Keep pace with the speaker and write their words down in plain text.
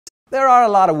There are a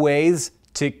lot of ways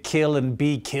to kill and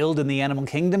be killed in the animal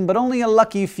kingdom, but only a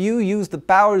lucky few use the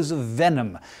powers of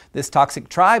venom. This toxic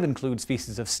tribe includes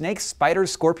species of snakes,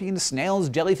 spiders, scorpions, snails,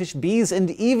 jellyfish, bees, and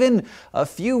even a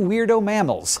few weirdo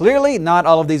mammals. Clearly, not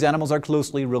all of these animals are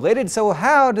closely related, so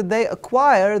how did they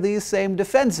acquire these same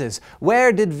defenses?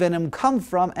 Where did venom come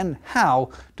from, and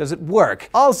how does it work?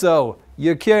 Also,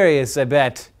 you're curious, I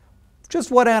bet,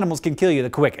 just what animals can kill you the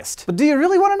quickest. But do you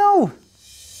really want to know?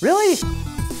 Really?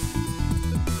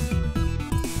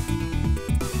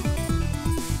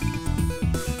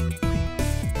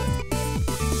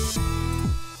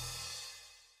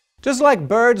 Just like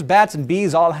birds, bats, and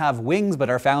bees all have wings but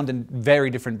are found in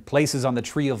very different places on the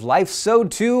tree of life, so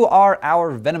too are our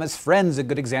venomous friends, a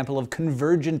good example of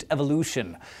convergent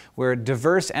evolution, where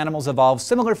diverse animals evolve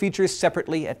similar features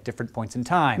separately at different points in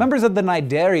time. Members of the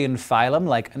Cnidarian phylum,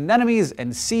 like anemones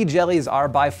and sea jellies, are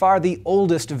by far the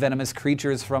oldest venomous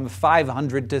creatures, from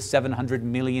 500 to 700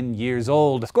 million years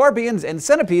old. Scorpions and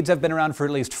centipedes have been around for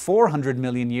at least 400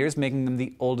 million years, making them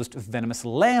the oldest venomous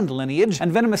land lineage,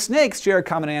 and venomous snakes share a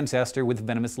common ancestor with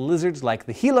venomous lizards like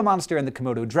the Gila monster and the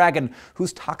Komodo dragon,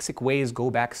 whose toxic ways go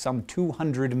back some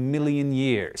 200 million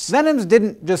years. Venoms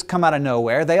didn't just come out of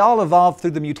nowhere, they all evolved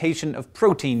through the mutation of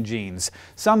protein genes.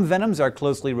 Some venoms are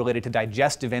closely related to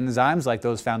digestive enzymes like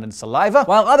those found in saliva,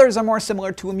 while others are more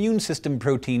similar to immune system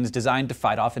proteins designed to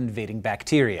fight off invading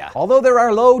bacteria. Although there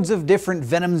are loads of different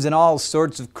venoms in all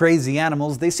sorts of crazy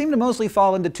animals, they seem to mostly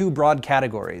fall into two broad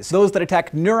categories: those that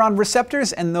attack neuron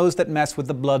receptors and those that mess with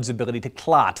the blood's ability to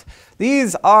clot.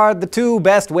 These are the two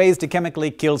best ways to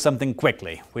chemically kill something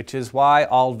quickly, which is why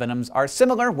all venoms are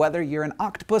similar, whether you're an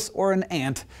octopus or an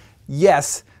ant.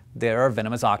 Yes, there are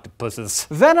venomous octopuses.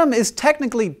 Venom is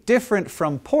technically different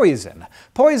from poison.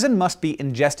 Poison must be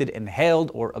ingested, inhaled,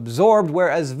 or absorbed,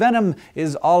 whereas venom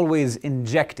is always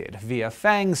injected via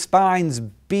fangs, spines,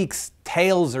 beaks,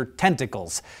 tails, or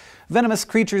tentacles. Venomous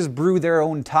creatures brew their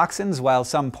own toxins, while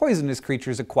some poisonous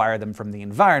creatures acquire them from the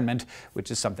environment, which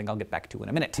is something I'll get back to in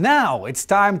a minute. Now, it's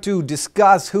time to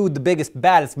discuss who the biggest,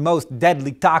 baddest, most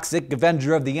deadly, toxic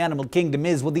avenger of the animal kingdom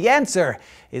is. Well, the answer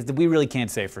is that we really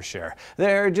can't say for sure.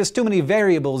 There are just too many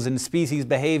variables in species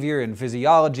behavior and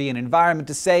physiology and environment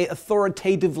to say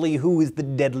authoritatively who is the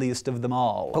deadliest of them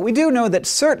all. But we do know that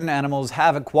certain animals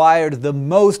have acquired the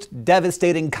most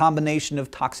devastating combination of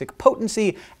toxic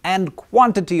potency and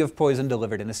quantity of poison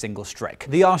delivered in a single strike.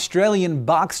 The Australian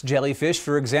box jellyfish,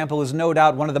 for example, is no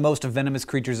doubt one of the most venomous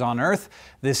creatures on Earth.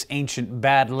 This ancient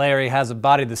bad Larry has a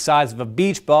body the size of a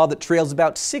beach ball that trails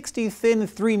about 60 thin,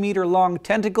 3-meter-long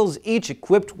tentacles, each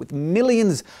equipped with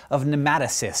millions of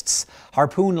nematocysts,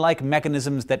 harpoon-like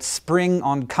mechanisms that spring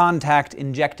on contact,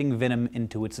 injecting venom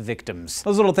into its victims.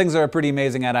 Those little things are a pretty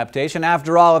amazing adaptation.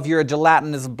 After all, if you're a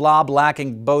gelatinous blob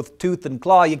lacking both tooth and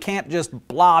claw, you can't just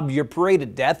blob your prey to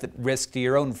death at risk to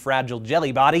your own fragile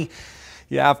jelly body.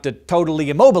 You have to totally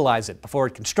immobilize it before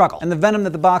it can struggle. And the venom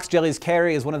that the box jellies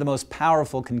carry is one of the most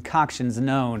powerful concoctions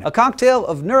known. A cocktail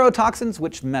of neurotoxins,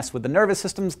 which mess with the nervous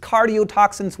systems,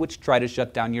 cardiotoxins, which try to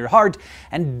shut down your heart,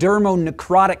 and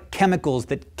dermonecrotic chemicals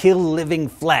that kill living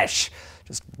flesh.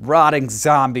 Just rotting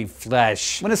zombie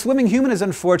flesh. When a swimming human is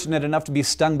unfortunate enough to be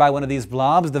stung by one of these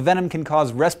blobs, the venom can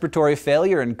cause respiratory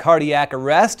failure and cardiac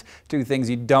arrest, two things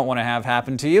you don't want to have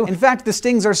happen to you. In fact, the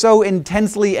stings are so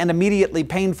intensely and immediately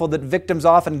painful that victims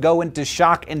often go into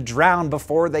shock and drown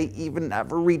before they even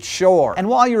ever reach shore. And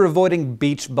while you're avoiding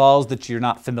beach balls that you're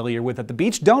not familiar with at the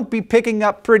beach, don't be picking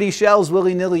up pretty shells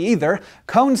willy-nilly either.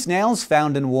 Cone snails,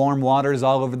 found in warm waters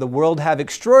all over the world, have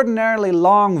extraordinarily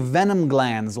long venom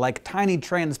glands, like tiny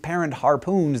transparent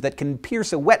harpoons that can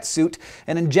pierce a wetsuit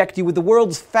and inject you with the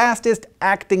world's fastest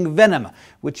acting venom,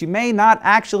 which you may not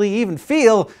actually even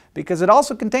feel because it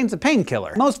also contains a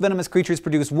painkiller. Most venomous creatures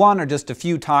produce one or just a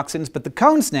few toxins, but the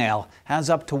cone snail has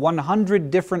up to 100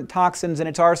 different toxins in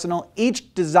its arsenal,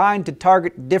 each designed to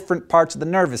target different parts of the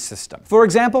nervous system. For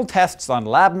example, tests on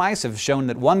lab mice have shown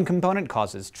that one component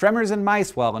causes tremors in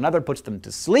mice while another puts them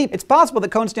to sleep. It's possible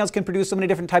that cone snails can produce so many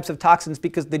different types of toxins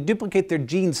because they duplicate their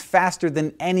genes faster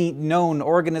than any known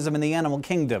organism in the animal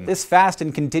kingdom. This fast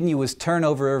and continuous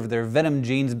turnover of their venom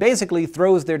genes basically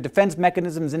throws their defense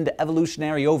mechanisms into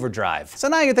evolutionary overdrive. So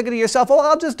now you're thinking to yourself, well,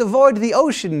 I'll just avoid the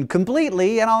ocean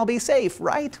completely and I'll be safe,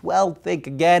 right? Well, think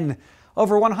again.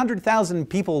 Over 100,000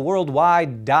 people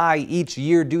worldwide die each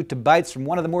year due to bites from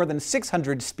one of the more than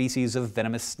 600 species of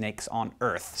venomous snakes on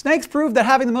Earth. Snakes prove that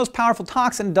having the most powerful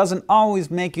toxin doesn't always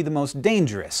make you the most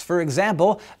dangerous. For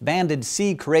example, banded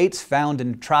sea kraits found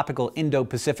in tropical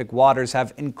Indo-Pacific waters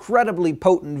have incredibly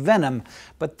potent venom,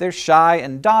 but they're shy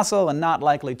and docile and not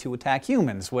likely to attack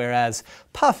humans, whereas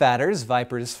puff adders,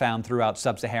 vipers found throughout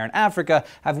sub-Saharan Africa,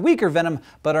 have weaker venom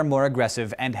but are more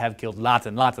aggressive and have killed lots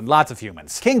and lots and lots of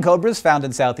humans. King cobras found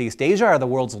in Southeast Asia are the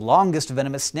world's longest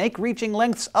venomous snake, reaching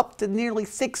lengths up to nearly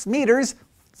 6 meters.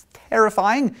 It's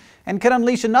terrifying, and can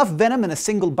unleash enough venom in a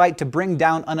single bite to bring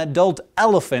down an adult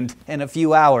elephant in a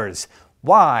few hours.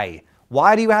 Why?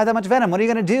 Why do you have that much venom? What are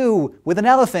you going to do with an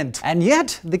elephant? And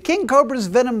yet, the king cobra's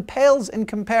venom pales in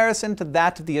comparison to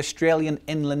that of the Australian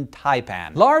inland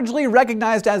taipan. Largely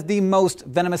recognized as the most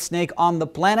venomous snake on the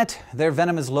planet, their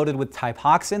venom is loaded with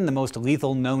teipoxin, the most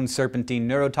lethal known serpentine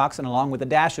neurotoxin, along with a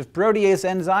dash of protease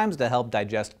enzymes to help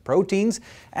digest proteins,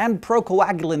 and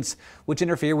procoagulants, which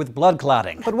interfere with blood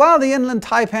clotting. But while the inland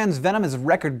taipan's venom is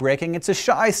record-breaking, it's a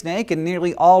shy snake, and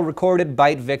nearly all recorded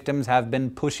bite victims have been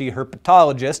pushy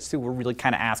herpetologists who were really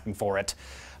kind of asking for it.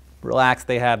 Relax,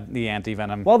 they had the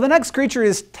anti-venom. While the next creature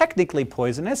is technically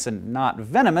poisonous and not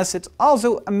venomous, it's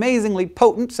also amazingly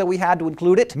potent, so we had to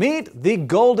include it. Meet the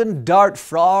golden dart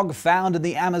frog found in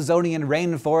the Amazonian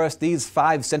rainforest. These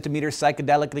 5-centimeter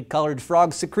psychedelically colored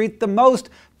frogs secrete the most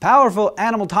powerful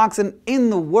animal toxin in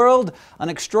the world, an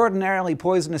extraordinarily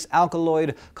poisonous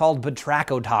alkaloid called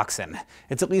batrachotoxin.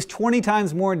 It's at least 20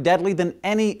 times more deadly than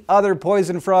any other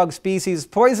poison frog species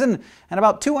poison, and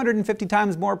about 250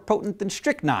 times more potent than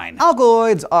strychnine.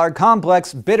 Alkaloids are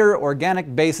complex, bitter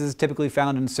organic bases typically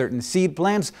found in certain seed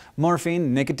plants.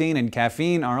 Morphine, nicotine, and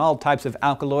caffeine are all types of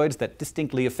alkaloids that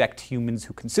distinctly affect humans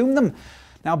who consume them.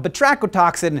 Now,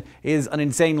 batrachotoxin is an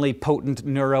insanely potent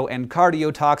neuro and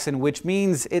cardiotoxin, which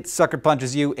means it sucker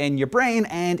punches you in your brain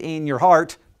and in your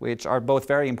heart, which are both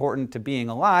very important to being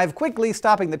alive, quickly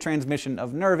stopping the transmission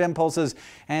of nerve impulses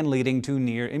and leading to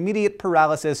near immediate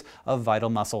paralysis of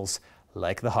vital muscles,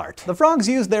 like the heart. The frogs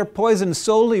use their poison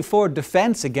solely for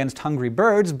defense against hungry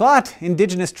birds, but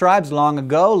indigenous tribes long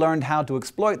ago learned how to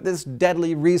exploit this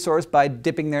deadly resource by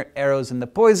dipping their arrows in the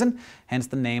poison, hence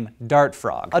the name dart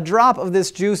frog. A drop of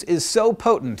this juice is so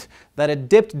potent that a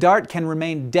dipped dart can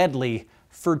remain deadly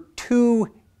for 2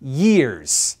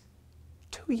 years.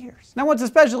 2 years. Now, what's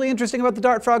especially interesting about the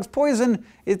dart frog's poison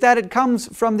is that it comes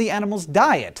from the animal's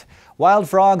diet. Wild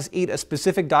frogs eat a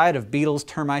specific diet of beetles,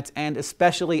 termites, and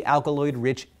especially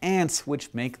alkaloid-rich ants,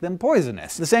 which make them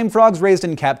poisonous. The same frogs raised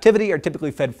in captivity are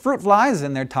typically fed fruit flies,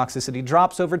 and their toxicity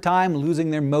drops over time, losing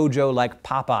their mojo like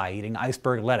Popeye eating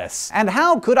iceberg lettuce. And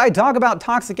how could I talk about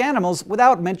toxic animals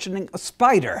without mentioning a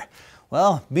spider?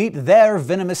 Well, meet their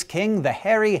venomous king, the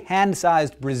hairy,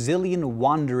 hand-sized Brazilian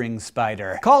wandering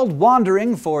spider. Called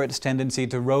wandering for its tendency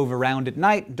to rove around at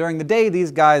night, during the day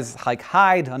these guys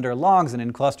hide under logs and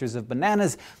in clusters of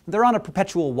bananas. They're on a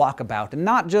perpetual walkabout, and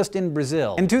not just in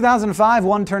Brazil. In 2005,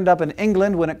 one turned up in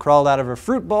England when it crawled out of a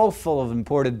fruit bowl full of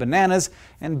imported bananas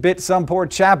and bit some poor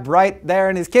chap right there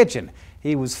in his kitchen.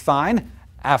 He was fine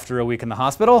after a week in the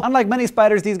hospital. Unlike many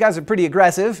spiders, these guys are pretty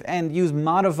aggressive and use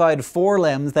modified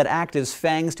forelimbs that act as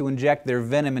fangs to inject their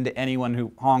venom into anyone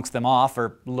who honks them off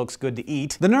or looks good to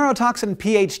eat. The neurotoxin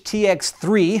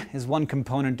PHTX3 is one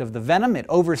component of the venom. It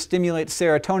overstimulates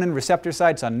serotonin receptor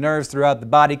sites on nerves throughout the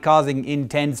body, causing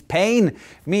intense pain.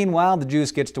 Meanwhile, the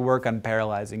juice gets to work on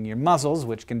paralyzing your muscles,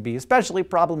 which can be especially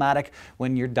problematic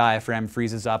when your diaphragm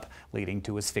freezes up, leading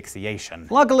to asphyxiation.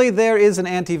 Luckily, there is an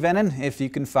anti-venom if you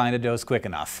can find a dose quick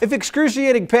enough. If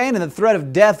excruciating pain and the threat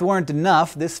of death weren't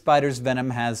enough, this spider's venom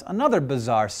has another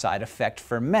bizarre side effect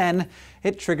for men.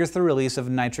 It triggers the release of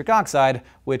nitric oxide,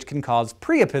 which can cause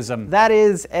priapism. That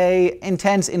is an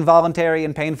intense, involuntary,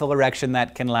 and painful erection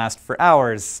that can last for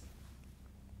hours.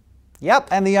 Yep,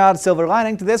 and the odd silver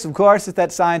lining to this, of course, is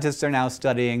that scientists are now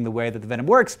studying the way that the venom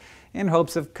works in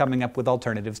hopes of coming up with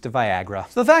alternatives to Viagra.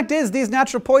 So the fact is, these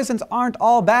natural poisons aren't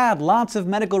all bad. Lots of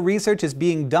medical research is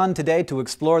being done today to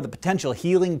explore the potential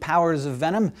healing powers of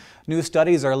venom. New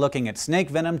studies are looking at snake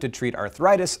venom to treat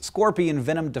arthritis, scorpion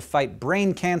venom to fight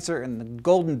brain cancer, and the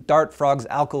golden dart frog's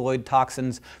alkaloid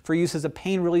toxins for use as a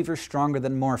pain reliever stronger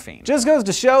than morphine. Just goes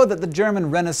to show that the German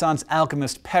Renaissance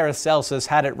alchemist Paracelsus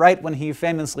had it right when he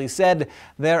famously said,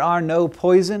 "There are no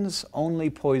poisons, only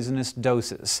poisonous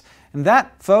doses." And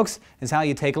that, folks, is how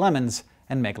you take lemons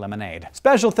and make lemonade.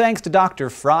 Special thanks to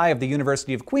Dr. Fry of the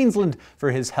University of Queensland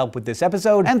for his help with this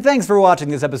episode, and thanks for watching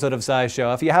this episode of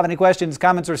SciShow. If you have any questions,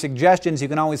 comments, or suggestions, you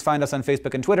can always find us on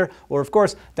Facebook and Twitter, or of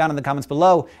course, down in the comments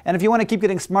below. And if you want to keep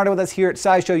getting smarter with us here at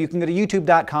SciShow, you can go to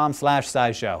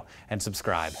youtube.com/SciShow and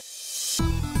subscribe.